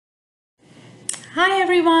Hi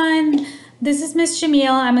everyone, this is Miss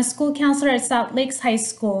Jamil. I'm a school counselor at South Lakes High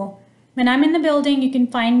School. When I'm in the building, you can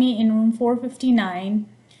find me in room 459.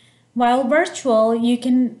 While virtual, you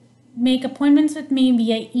can make appointments with me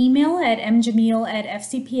via email at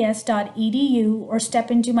mjamil@fcps.edu or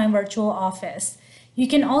step into my virtual office. You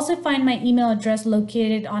can also find my email address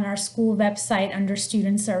located on our school website under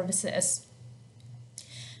Student Services.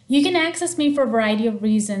 You can access me for a variety of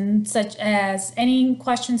reasons, such as any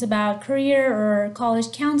questions about career or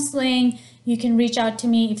college counseling. You can reach out to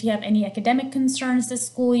me if you have any academic concerns this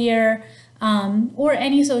school year, or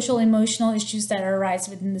any social emotional issues that arise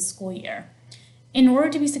within the school year. In order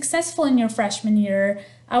to be successful in your freshman year,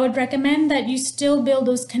 I would recommend that you still build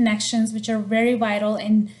those connections, which are very vital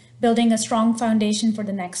in building a strong foundation for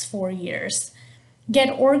the next 4 years.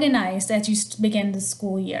 Get organized as you begin the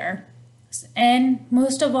school year. And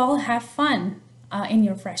most of all, have fun in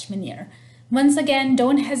your freshman year. Once again,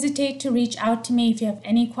 don't hesitate to reach out to me if you have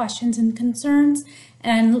any questions and concerns,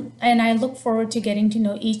 and I look forward to getting to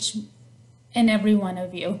know each and every one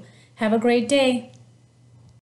of you. Have a great day.